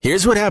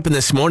Here's what happened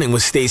this morning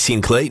with Stacey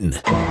and Clayton.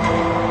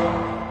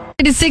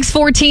 It is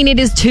 6:14. It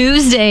is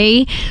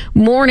Tuesday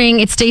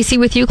morning. It's Stacey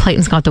with you.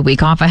 Clayton's got the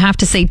week off. I have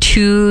to say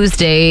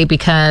Tuesday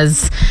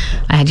because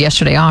I had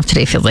yesterday off.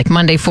 Today feels like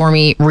Monday for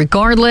me.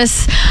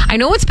 Regardless, I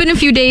know it's been a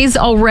few days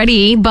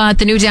already, but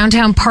the new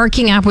downtown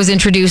parking app was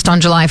introduced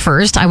on July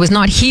 1st. I was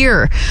not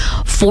here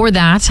for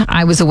that.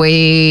 I was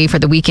away for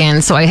the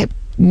weekend, so I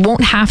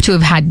won't have to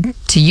have had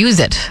to use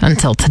it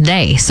until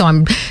today. So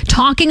I'm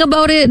talking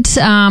about it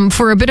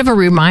for a bit of a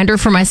reminder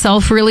for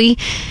myself, really.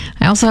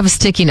 I also have a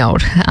sticky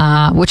note,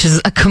 which is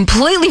a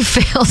completely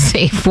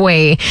fail-safe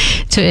way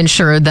to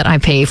ensure that I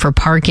pay for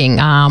parking.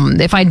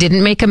 If I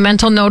didn't make a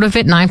mental note of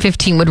it,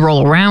 9:15 would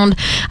roll around.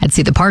 I'd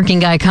see the parking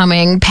guy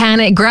coming,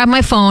 panic, grab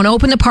my phone,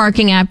 open the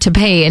parking app to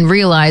pay, and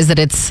realize that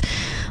it's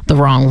the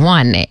wrong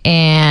one.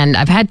 And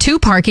I've had 2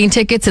 parking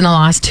tickets in the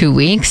last 2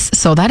 weeks,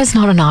 so that is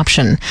not an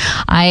option.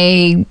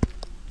 I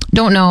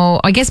don't know.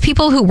 I guess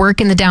people who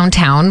work in the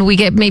downtown, we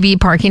get maybe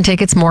parking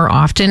tickets more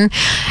often.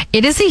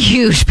 It is a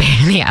huge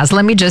pain in the ass.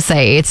 Let me just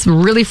say, it's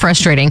really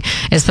frustrating,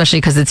 especially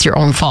because it's your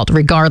own fault,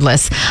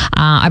 regardless.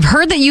 I've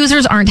heard that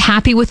users aren't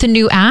happy with the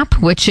new app,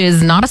 which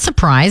is not a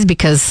surprise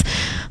because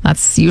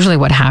that's usually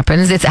what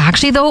happens. It's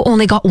actually, though,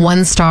 only got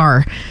 1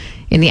 star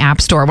in the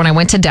App Store. When I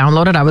went to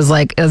download it, I was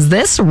like, is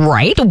this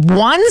right?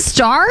 1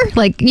 star?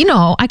 Like, you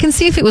know, I can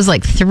see if it was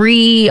like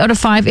 3 out of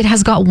 5. It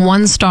has got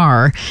 1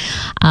 star.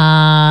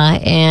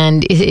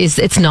 And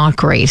it's not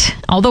great.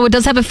 Although it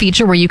does have a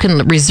feature where you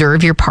can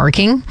reserve your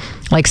parking,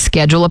 like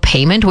schedule a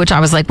payment, which I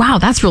was like, wow,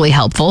 that's really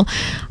helpful.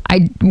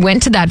 I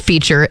went to that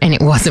feature and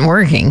it wasn't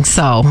working,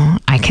 so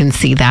I can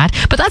see that.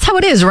 But that's how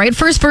it is, right?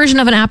 First version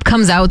of an app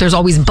comes out, there's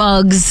always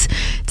bugs.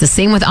 It's the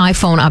same with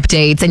iPhone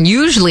updates, and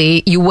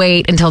usually you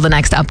wait until the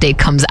next update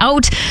comes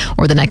out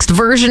or the next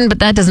version, but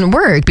that doesn't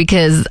work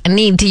because I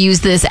need to use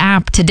this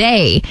app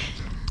today.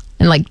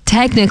 And like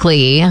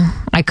technically,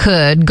 I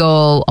could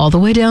go all the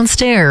way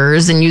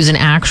downstairs and use an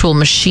actual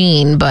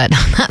machine, but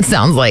that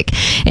sounds like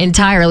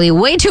entirely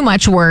way too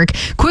much work.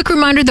 Quick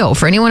reminder though,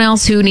 for anyone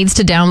else who needs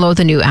to download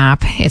the new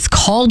app, it's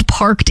called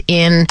Parked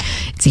In.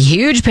 It's a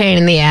huge pain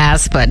in the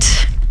ass,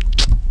 but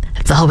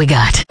that's all we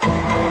got.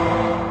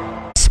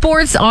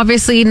 Sports,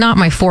 obviously not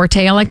my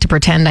forte. I like to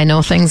pretend I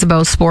know things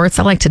about sports.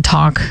 I like to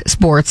talk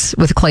sports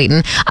with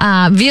Clayton.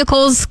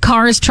 Vehicles,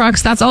 cars,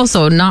 trucks, that's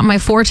also not my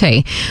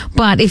forte.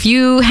 But if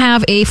you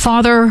have a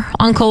father,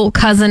 uncle,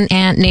 cousin,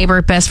 aunt,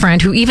 neighbor, best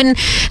friend who even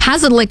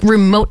has a like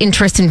remote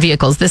interest in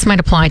vehicles, this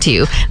might apply to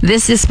you.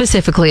 This is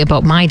specifically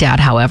about my dad,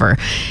 however.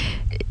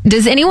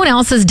 Does anyone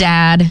else's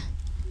dad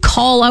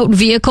call out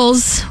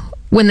vehicles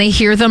when they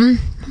hear them?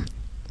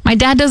 My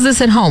dad does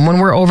this at home when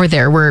we're over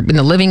there. We're in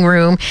the living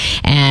room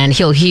and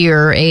he'll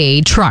hear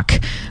a truck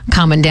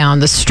coming down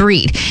the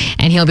street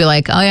and he'll be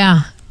like, oh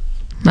yeah,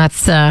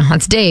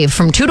 that's Dave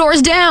from 2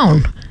 doors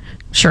down.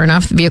 Sure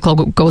enough, the vehicle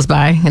goes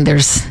by and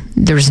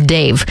there's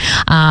Dave.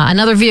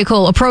 Another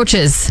vehicle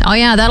approaches. Oh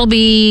yeah, that'll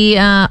be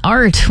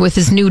Art with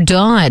his new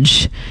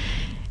Dodge.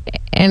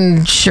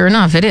 And sure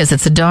enough, it is.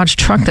 It's a Dodge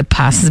truck that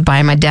passes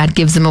by. My dad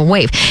gives him a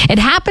wave. It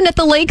happened at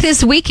the lake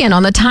this weekend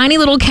on the tiny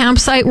little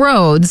campsite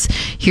roads.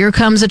 Here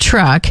comes a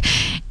truck.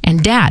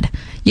 And Dad,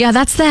 yeah,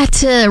 that's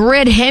that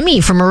red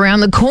Hemi from around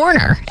the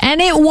corner.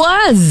 And it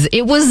was.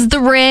 It was the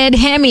red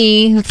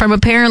Hemi from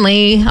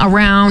apparently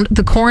around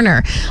the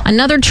corner.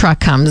 Another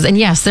truck comes. And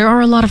yes, there are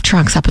a lot of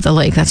trucks up at the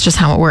lake. That's just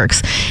how it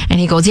works. And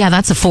he goes, yeah,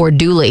 that's a Ford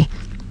Dually.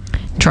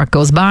 Truck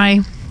goes by.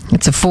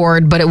 It's a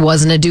Ford, but it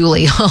wasn't a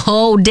Dually.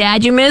 Oh,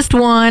 Dad, you missed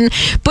one.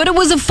 But it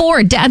was a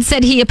Ford. Dad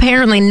said he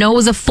apparently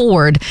knows a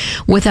Ford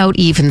without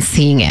even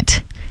seeing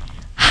it.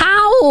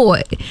 How?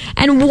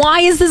 And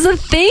why is this a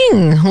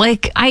thing?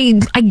 Like, I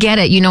get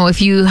it. You know,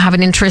 if you have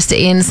an interest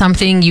in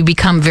something, you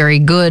become very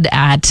good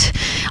at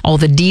all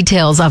the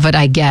details of it,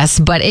 I guess.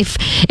 But if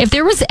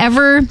there was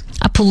ever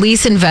a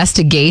police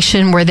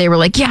investigation where they were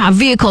like, yeah, a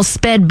vehicle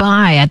sped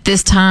by at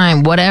this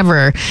time,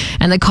 whatever,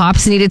 and the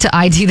cops needed to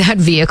ID that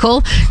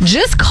vehicle,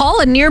 just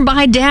call a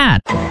nearby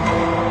dad.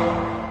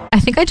 I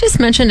think I just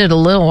mentioned it a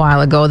little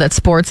while ago that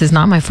sports is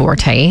not my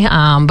forte,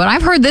 but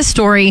I've heard this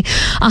story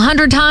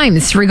 100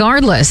 times,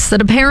 regardless,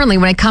 that apparently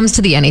when it comes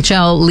to the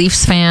NHL,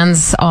 Leafs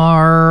fans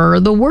are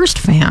the worst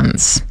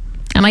fans.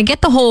 And I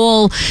get the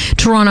whole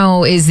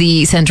Toronto is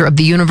the center of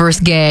the universe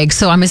gag,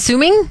 so I'm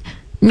assuming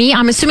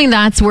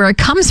that's where it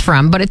comes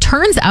from, but it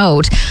turns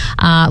out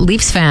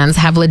Leafs fans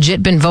have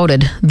legit been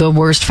voted the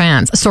worst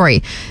fans.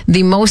 Sorry,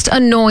 the most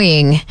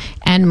annoying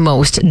and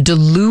most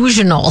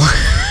delusional.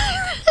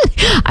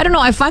 I don't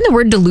know. I find the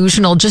word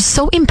delusional just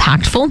so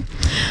impactful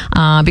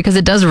because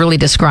it does really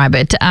describe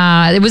it.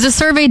 It was a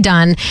survey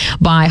done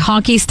by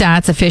hockey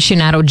stats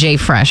aficionado Jay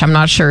Fresh. I'm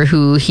not sure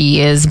who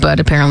he is, but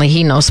apparently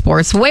he knows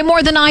sports way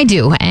more than I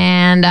do.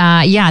 And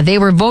yeah, they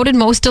were voted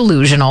most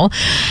delusional.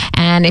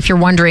 And if you're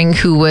wondering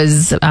who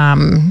was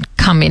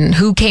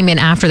who came in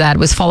after that, it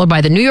was followed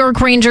by the New York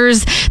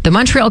Rangers, the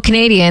Montreal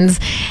Canadiens,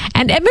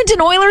 and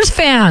Edmonton Oilers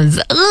fans.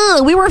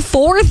 Ugh, we were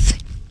fourth.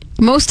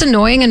 Most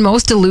annoying and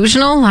most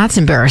delusional? That's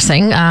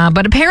embarrassing.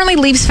 But apparently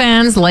Leafs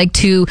fans like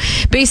to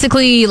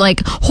basically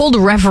hold a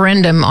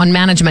referendum on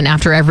management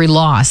after every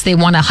loss. They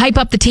want to hype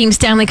up the team's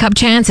Stanley Cup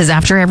chances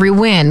after every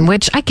win,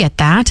 which I get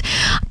that.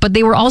 But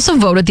they were also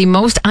voted the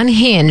most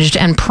unhinged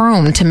and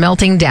prone to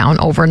melting down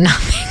over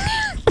nothing.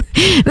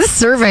 This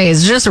survey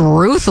is just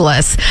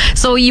ruthless.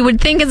 So you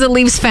would think as a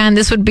Leafs fan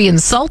this would be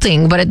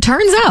insulting, but it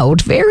turns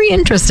out, very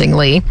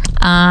interestingly,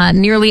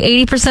 nearly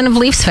 80% of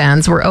Leafs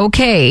fans were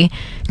okay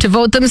to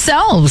vote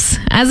themselves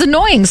as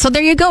annoying. So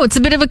there you go. It's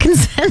a bit of a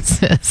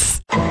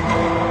consensus.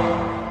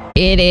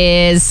 It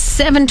is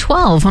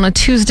 7:12 on a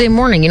Tuesday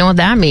morning. You know what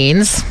that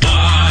means.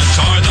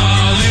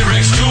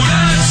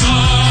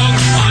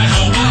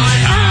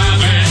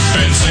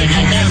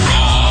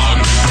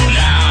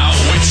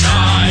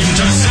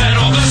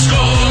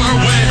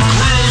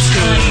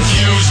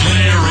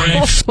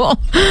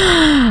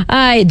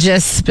 I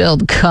just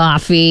spilled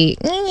coffee.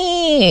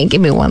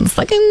 Give me 1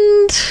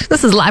 second.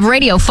 This is live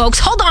radio, folks.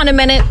 Hold on a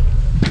minute.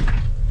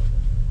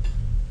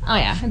 Oh,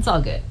 yeah, it's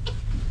all good.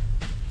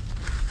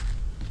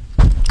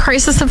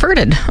 Crisis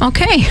averted.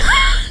 Okay.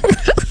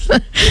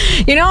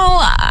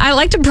 I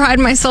like to pride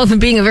myself in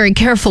being a very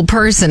careful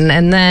person,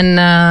 and then,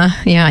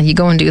 you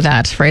go and do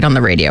that right on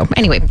the radio.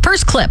 Anyway,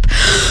 first clip.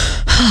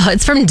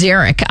 It's from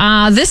Derek.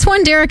 This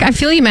one, Derek, I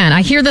feel you, man.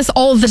 I hear this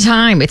all the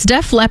time. It's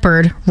Def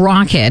Leppard,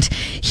 Rocket.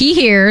 He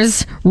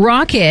hears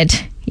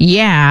Rocket,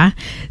 yeah.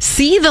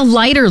 See the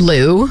lighter,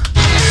 Lou.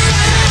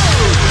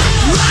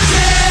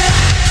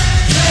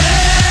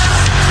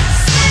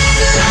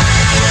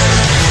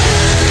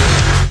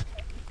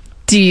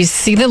 Do you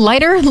see the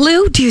lighter,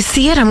 Lou? Do you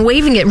see it? I'm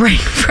waving it right in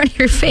front of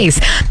your face.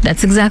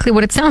 That's exactly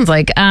what it sounds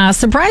like.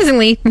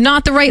 Surprisingly,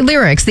 not the right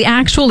lyrics. The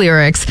actual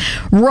lyrics.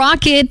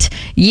 Rocket,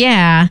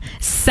 yeah.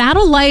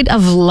 Satellite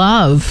of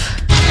love.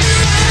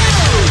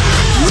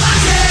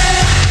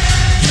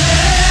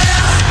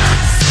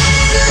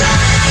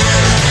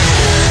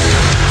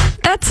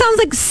 That sounds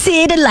like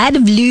Satellite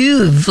of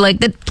love. Like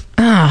that.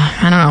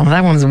 I don't know.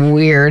 That one's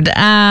weird.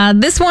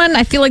 This one,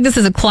 I feel like this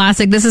is a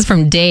classic. This is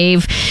from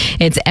Dave.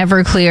 It's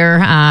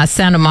Everclear,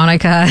 Santa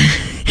Monica.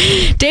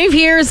 Dave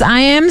hears, I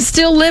am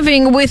still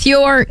living with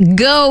your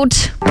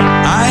goat.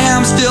 I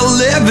am still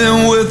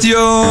living with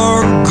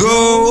your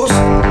ghost.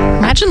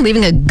 Imagine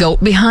leaving a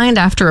goat behind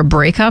after a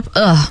breakup.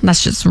 Ugh,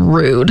 that's just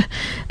rude.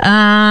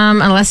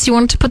 Unless you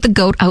wanted to put the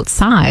goat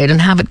outside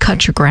and have it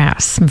cut your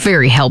grass.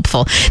 Very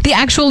helpful. The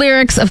actual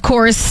lyrics, of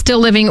course, still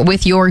living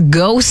with your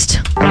ghost.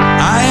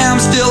 I am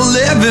still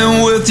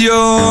living with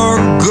your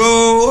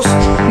ghost.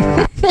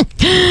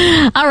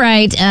 All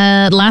right,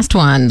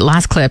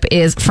 last clip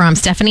is from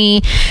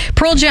Stephanie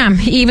Pearl Jam,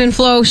 Even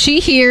Flow. She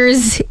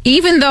hears,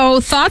 even though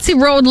thoughts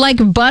erode like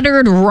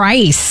buttered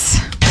rice.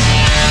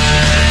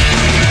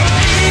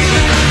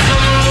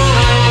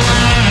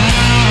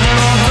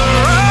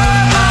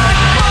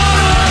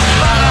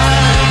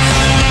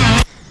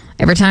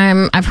 Every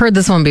time, I've heard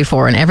this one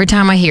before, and every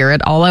time I hear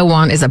it, all I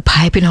want is a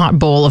piping hot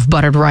bowl of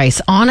buttered rice.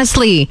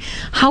 Honestly,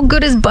 how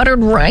good is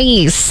buttered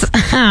rice?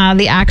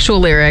 The actual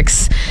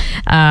lyrics,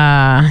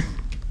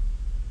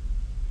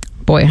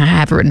 boy, I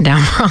have written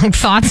down wrong.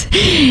 Thoughts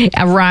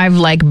arrive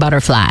like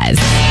butterflies.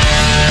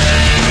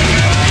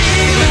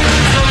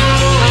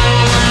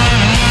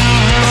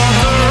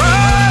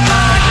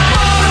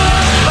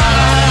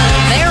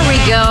 There we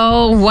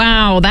go.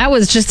 Wow, that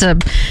was just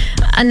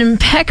an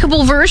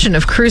impeccable version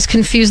of Cruise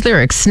confused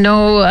lyrics.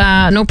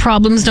 No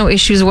problems, no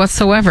issues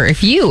whatsoever.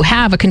 If you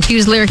have a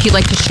confused lyric you'd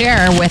like to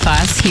share with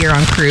us here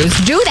on Cruise,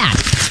 do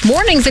that.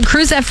 Mornings at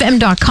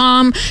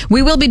cruisefm.com.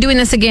 We will be doing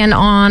this again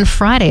on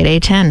Friday at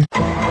 8:10.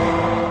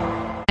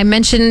 I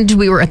mentioned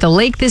we were at the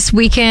lake this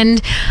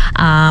weekend.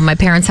 My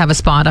parents have a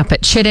spot up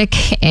at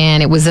Chittick,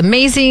 and it was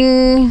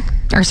amazing.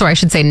 Or sorry, I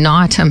should say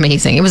not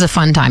amazing. It was a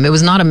fun time. It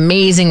was not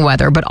amazing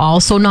weather, but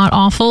also not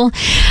awful.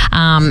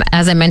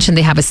 As I mentioned,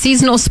 they have a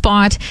seasonal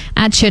spot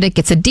at Chittick.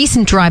 It's a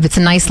decent drive. It's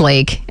a nice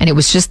lake, and it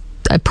was just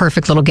a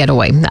perfect little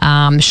getaway.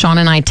 Sean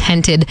and I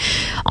tented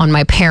on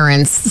my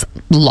parents'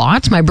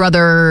 lot. My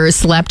brother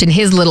slept in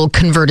his little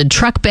converted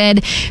truck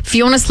bed.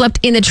 Fiona slept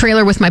in the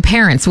trailer with my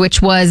parents,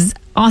 which was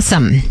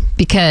awesome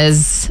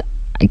because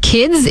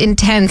kids in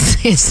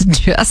tents is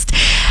just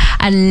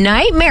a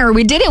nightmare.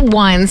 We did it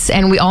once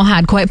and we all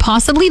had quite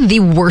possibly the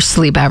worst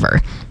sleep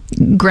ever.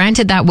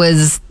 Granted, that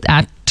was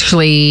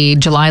actually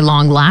July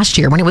long last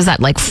year when it was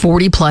that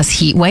 40 plus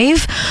heat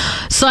wave.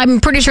 So I'm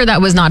pretty sure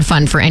that was not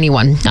fun for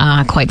anyone,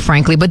 quite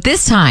frankly. But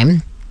this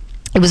time,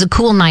 it was a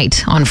cool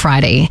night on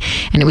Friday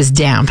and it was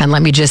damp. And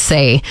let me just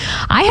say,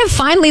 I have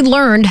finally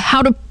learned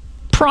how to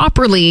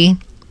properly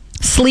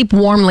sleep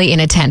warmly in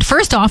a tent.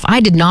 First off, I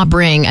did not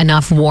bring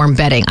enough warm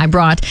bedding. I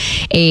brought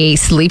a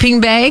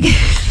sleeping bag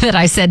that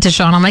I said to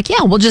Sean, I'm like,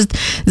 yeah, we'll just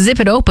zip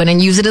it open and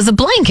use it as a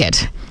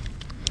blanket.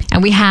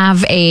 And we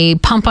have a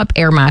pump-up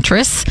air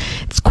mattress.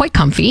 It's quite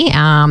comfy.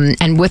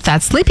 And with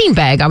that sleeping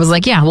bag, I was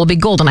like, yeah, we'll be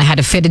golden. I had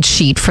a fitted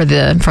sheet for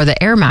the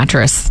air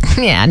mattress.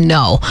 Yeah,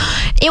 no.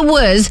 It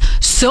was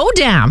so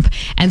damp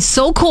and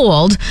so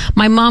cold.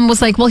 My mom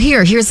was like, well,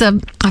 here's a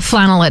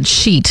flannelette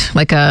sheet,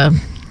 like a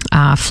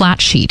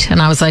flat sheet.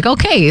 And I was like,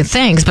 okay,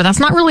 thanks, but that's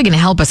not really going to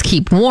help us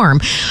keep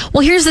warm.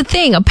 Well, here's the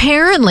thing.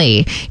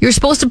 Apparently, you're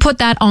supposed to put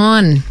that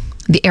on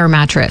the air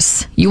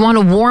mattress. You want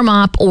to warm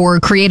up or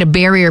create a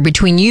barrier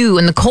between you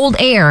and the cold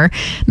air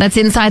that's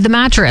inside the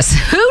mattress.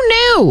 Who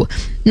knew?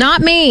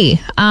 Not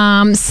me.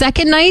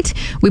 Second night,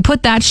 we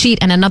put that sheet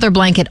and another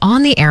blanket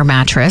on the air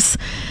mattress,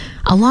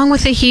 along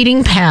with a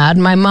heating pad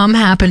my mom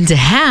happened to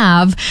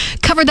have.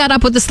 Covered that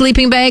up with a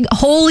sleeping bag.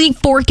 Holy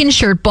fork and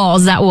shirt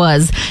balls. That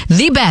was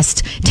the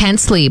best tent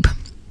sleep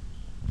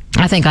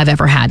I think I've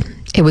ever had.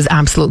 It was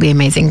absolutely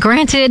amazing.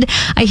 Granted,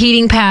 a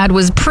heating pad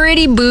was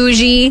pretty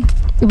bougie,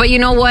 but you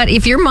know what?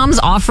 If your mom's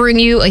offering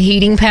you a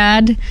heating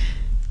pad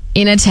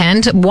in a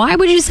tent, why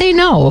would you say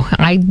no?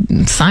 I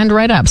signed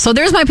right up. So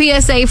there's my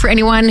PSA for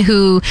anyone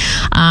who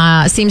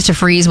seems to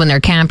freeze when they're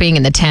camping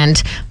in the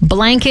tent.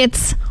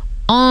 Blankets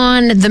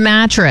on the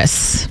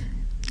mattress.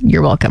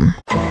 You're welcome.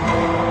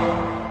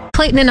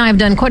 Clayton and I have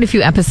done quite a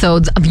few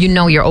episodes of You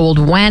Know You're Old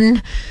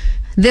When.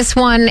 This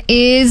one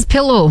is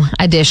pillow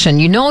edition.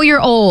 You know you're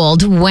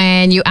old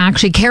when you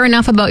actually care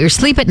enough about your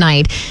sleep at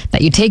night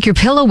that you take your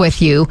pillow with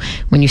you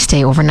when you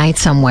stay overnight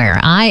somewhere.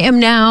 I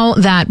am now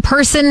that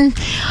person.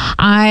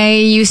 I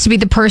used to be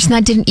the person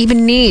that didn't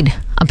even need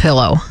a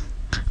pillow.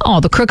 Oh,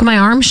 the crook of my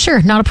arm?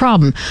 Sure, not a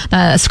problem.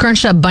 The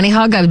scrunched up bunny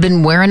hug I've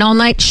been wearing all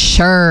night?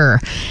 Sure.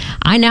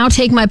 I now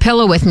take my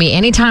pillow with me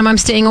anytime I'm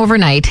staying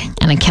overnight,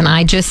 and can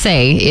I just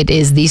say, it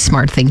is the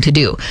smart thing to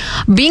do.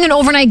 Being an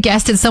overnight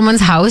guest at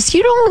someone's house,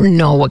 you don't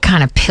know what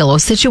kind of pillow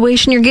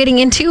situation you're getting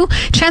into.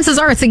 Chances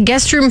are it's a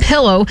guest room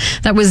pillow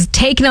that was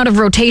taken out of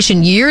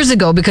rotation years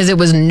ago because it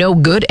was no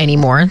good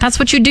anymore. That's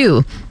what you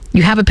do.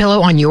 You have a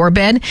pillow on your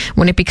bed.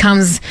 When it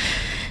becomes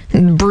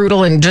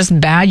brutal and just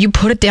bad, you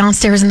put it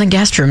downstairs in the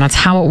guest room. That's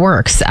how it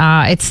works.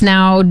 It's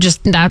now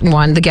just that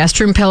one, the guest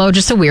room pillow,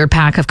 just a weird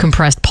pack of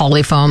compressed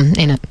polyfoam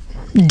in a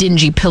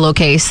dingy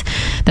pillowcase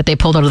that they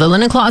pulled out of the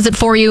linen closet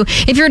for you.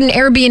 If you're at an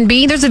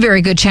Airbnb, there's a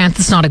very good chance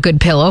it's not a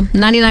good pillow.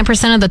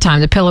 99% of the time,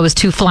 the pillow is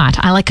too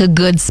flat. I like a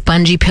good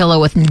spongy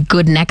pillow with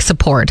good neck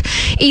support.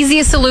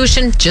 Easiest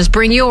solution, just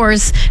bring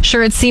yours.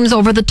 Sure, it seems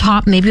over the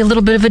top, maybe a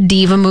little bit of a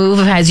diva move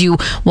as you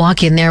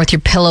walk in there with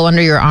your pillow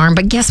under your arm,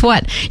 but guess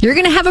what? You're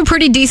going to have a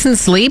pretty decent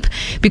sleep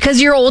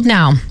because you're old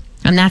now,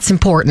 and that's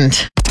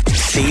important.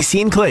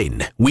 Stacey and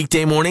Clayton,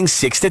 weekday mornings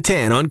 6 to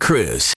 10 on Cruise.